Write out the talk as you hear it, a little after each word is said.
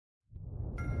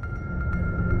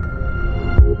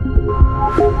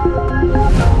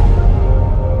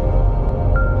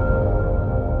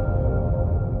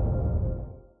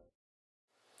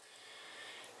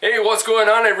What's going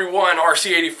on, everyone?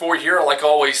 RC84 here. Like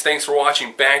always, thanks for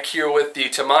watching. Back here with the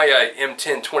Tamiya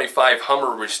M1025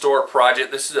 Hummer Restore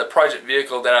project. This is a project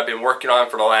vehicle that I've been working on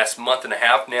for the last month and a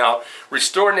half now,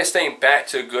 restoring this thing back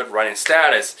to a good running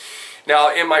status.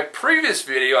 Now, in my previous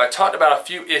video, I talked about a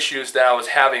few issues that I was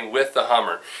having with the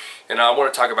Hummer, and I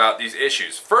want to talk about these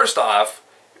issues. First off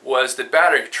was the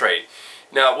battery tray.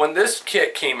 Now, when this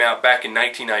kit came out back in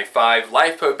 1995,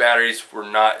 LiFePO batteries were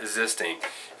not existing.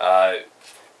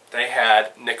 They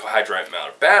had nickel hydride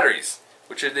mounted batteries,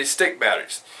 which are these stick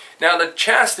batteries. Now, the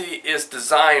chassis is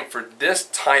designed for this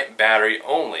type battery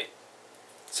only.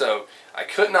 So I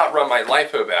could not run my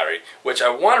LiPo battery, which I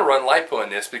want to run LiPo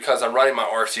in this because I'm running my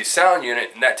RC sound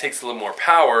unit, and that takes a little more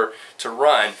power to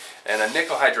run. And a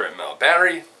nickel hydride mounted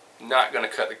battery, not gonna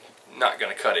cut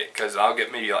it because I'll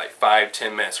get maybe like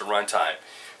 5-10 minutes of run time.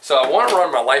 So I want to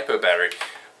run my LiPo battery,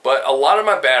 but a lot of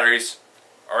my batteries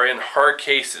are in hard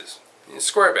cases, in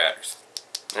square batteries.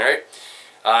 Alright,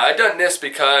 I've done this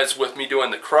because with me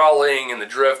doing the crawling and the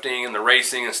drifting and the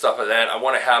racing and stuff like that, I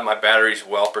want to have my batteries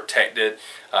well protected,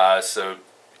 so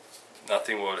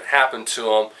nothing would happen to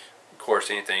them. Of course,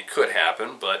 anything could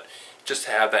happen, but just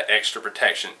to have that extra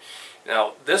protection.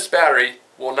 Now, this battery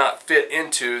will not fit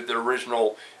into the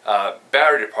original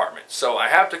battery department, so I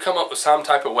have to come up with some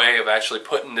type of way of actually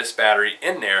putting this battery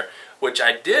in there, which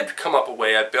I did come up with a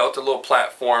way. I built a little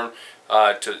platform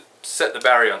to set the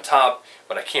battery on top,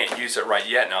 but I can't use it right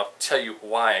yet, and I'll tell you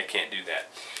why I can't do that.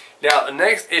 Now, the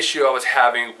next issue I was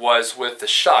having was with the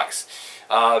shocks,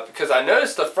 because I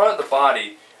noticed the front of the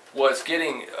body was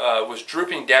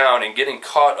drooping down and getting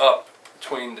caught up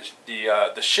between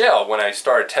the shell when I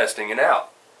started testing it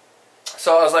out.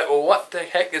 So I was like, well, what the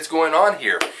heck is going on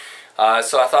here?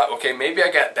 So I thought, okay, maybe I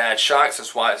got bad shocks,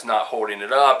 that's why it's not holding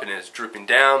it up and it's drooping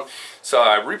down. So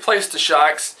I replaced the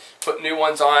shocks, put new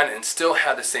ones on, and still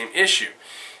had the same issue.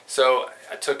 So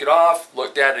I took it off,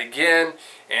 looked at it again,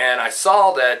 and I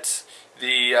saw that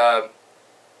the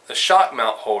shock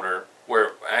mount holder,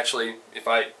 where actually,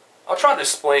 I'll try to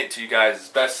explain it to you guys as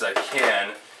best as I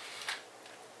can.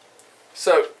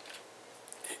 So,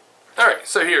 alright,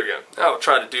 so here we go. I'll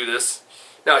try to do this.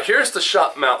 Now, here's the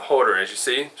shock mount holder. As you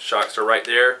see, shocks are right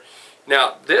there.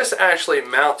 Now, this actually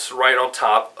mounts right on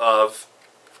top of,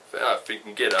 if you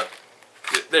can get up,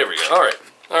 there we go.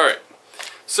 Alright.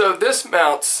 So this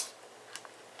mounts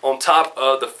on top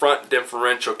of the front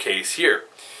differential case here.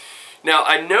 Now,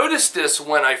 I noticed this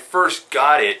when I first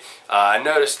got it. I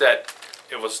noticed that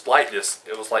it was like this.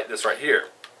 It was like this right here.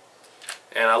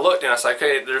 And I looked and I was like,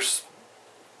 okay, there's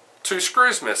 2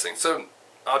 screws missing. So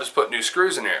I'll just put new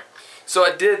screws in there. So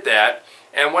I did that,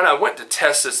 and when I went to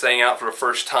test this thing out for the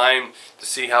first time to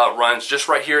see how it runs, just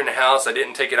right here in the house, I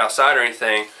didn't take it outside or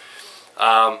anything.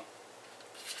 I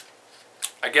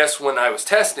guess when I was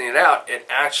testing it out, it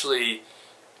actually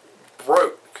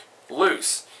broke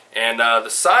loose. And the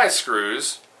side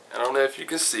screws, I don't know if you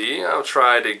can see, I'll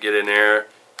try to get in there,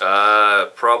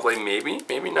 probably,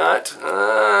 maybe not,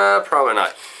 probably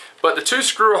not. But the 2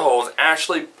 screw holes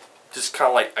actually just kind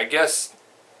of like, I guess,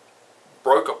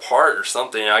 broke apart or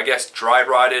something. I guess dry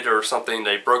rotted or something.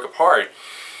 They broke apart.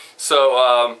 So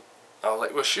I was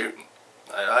like, well, shoot,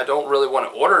 I don't really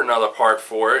want to order another part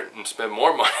for it and spend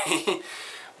more money.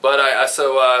 But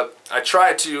I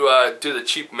tried to do the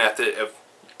cheap method of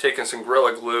taking some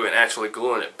Gorilla Glue and actually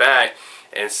gluing it back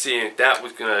and seeing if that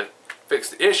was going to fix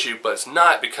the issue, but it's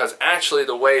not, because actually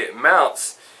the way it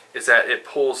mounts is that it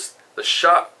pulls the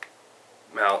shock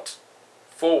mount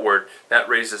forward. That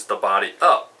raises the body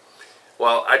up.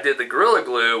 Well, I did the Gorilla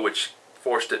Glue, which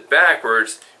forced it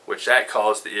backwards, which that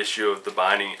caused the issue of the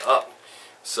binding up.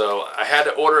 So I had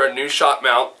to order a new shock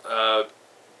mount,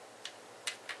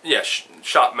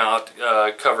 shock mount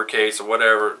cover case or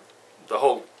whatever, the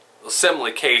whole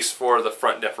assembly case for the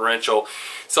front differential.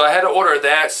 So I had to order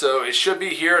that, so it should be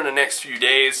here in the next few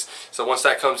days. So once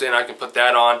that comes in, I can put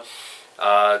that on.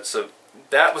 So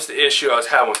that was the issue I was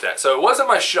having with that. So it wasn't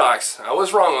my shocks. I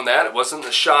was wrong on that. It wasn't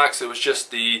the shocks. It was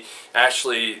just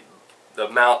actually the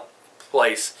mount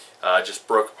place just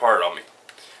broke apart on me.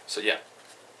 So yeah.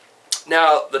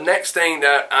 Now, the next thing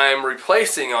that I'm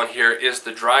replacing on here is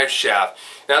the drive shaft.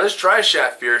 Now, this drive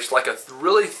shaft here is like a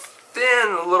really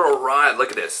thin little rod.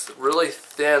 Look at this. Really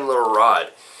thin little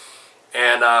rod.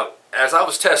 And as I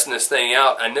was testing this thing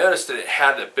out, I noticed that it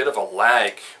had a bit of a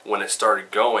lag when it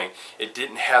started going. It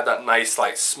didn't have that nice,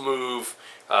 like, smooth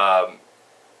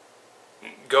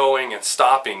going and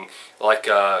stopping like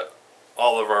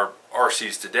all of our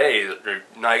RCs today. They're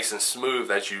nice and smooth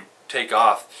as you take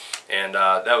off, and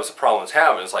that was the problem I was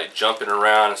having. It was like jumping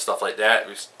around and stuff like that. It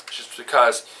was just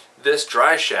because this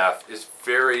drive shaft is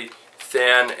very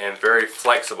thin and very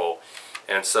flexible.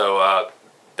 and so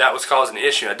that was causing the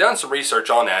issue. I'd done some research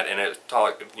on that, and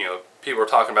people were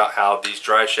talking about how these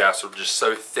drive shafts were just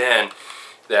so thin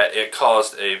that it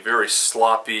caused a very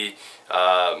sloppy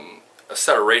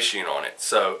acceleration on it.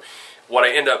 So what I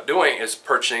ended up doing is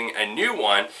purchasing a new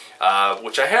one,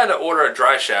 which I had to order a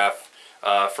drive shaft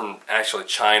from actually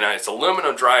China. It's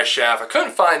aluminum drive shaft. I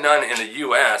couldn't find none in the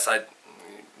U.S.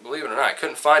 Believe it or not, I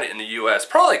couldn't find it in the U.S.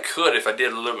 Probably could if I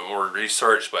did a little bit more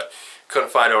research, but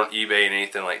couldn't find it on eBay and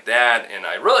anything like that. And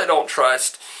I really don't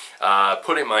trust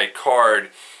putting my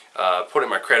credit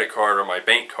card or my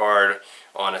bank card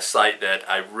on a site that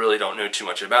I really don't know too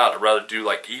much about. I'd rather do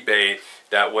like eBay.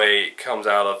 That way it comes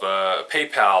out of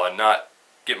PayPal and not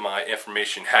get my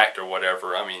information hacked or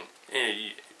whatever. I mean,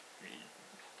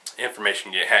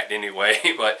 information can get hacked anyway,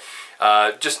 but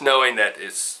just knowing that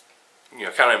it's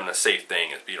kind of a safe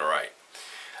thing would be alright.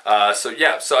 So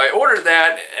yeah, so I ordered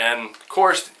that, and of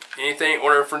course anything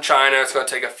ordered from China, it's going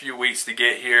to take a few weeks to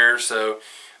get here, so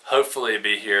hopefully it'll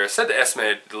be here. I said the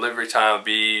estimated delivery time would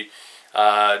be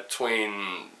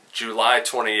between July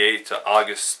 28th to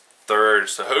August 3rd,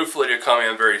 so hopefully it'll come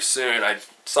in very soon. I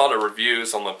saw the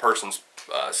reviews on the person's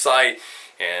site,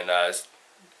 and a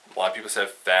lot of people said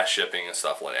fast shipping and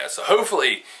stuff like that, so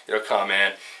hopefully it'll come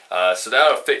in. So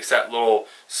that'll fix that little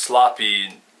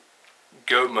sloppy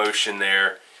go motion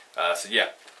there. So yeah,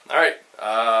 alright,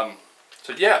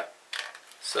 so yeah,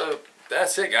 so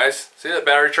that's it, guys. See that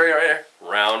battery tray right there?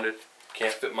 Rounded.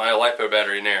 Can't fit my LiPo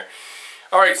battery in there.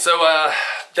 Alright, so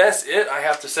that's it I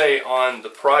have to say on the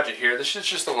project here. This is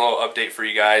just a little update for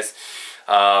you guys.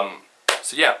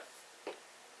 So yeah,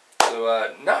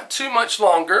 so not too much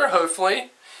longer, hopefully.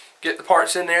 Get the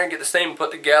parts in there, get the statement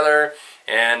put together,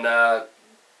 and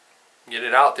get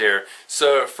it out there.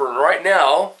 So for right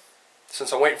now,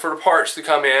 since I'm waiting for the parts to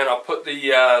come in, I'll put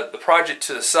the project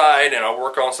to the side, and I'll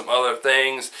work on some other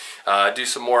things. Do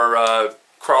some more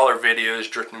crawler videos,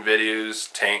 drifting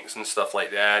videos, tanks and stuff like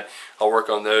that. I'll work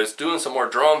on those. Doing some more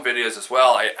drone videos as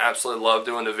well. I absolutely love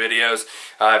doing the videos.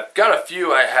 I've got a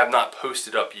few I have not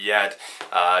posted up yet.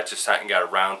 Just haven't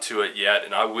got around to it yet,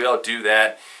 and I will do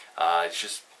that. It's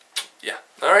just, yeah.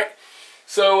 Alright.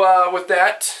 So with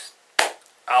that,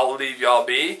 I'll leave y'all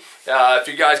be. If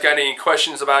you guys got any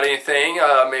questions about anything,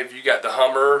 maybe you got the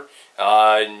Hummer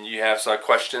and you have some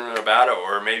question about it,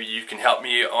 or maybe you can help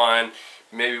me on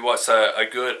maybe what's a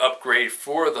good upgrade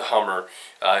for the Hummer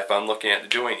if I'm looking at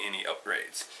doing any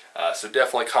upgrades. So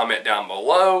definitely comment down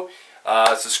below.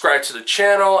 Subscribe to the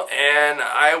channel, and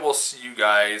I will see you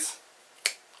guys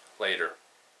later.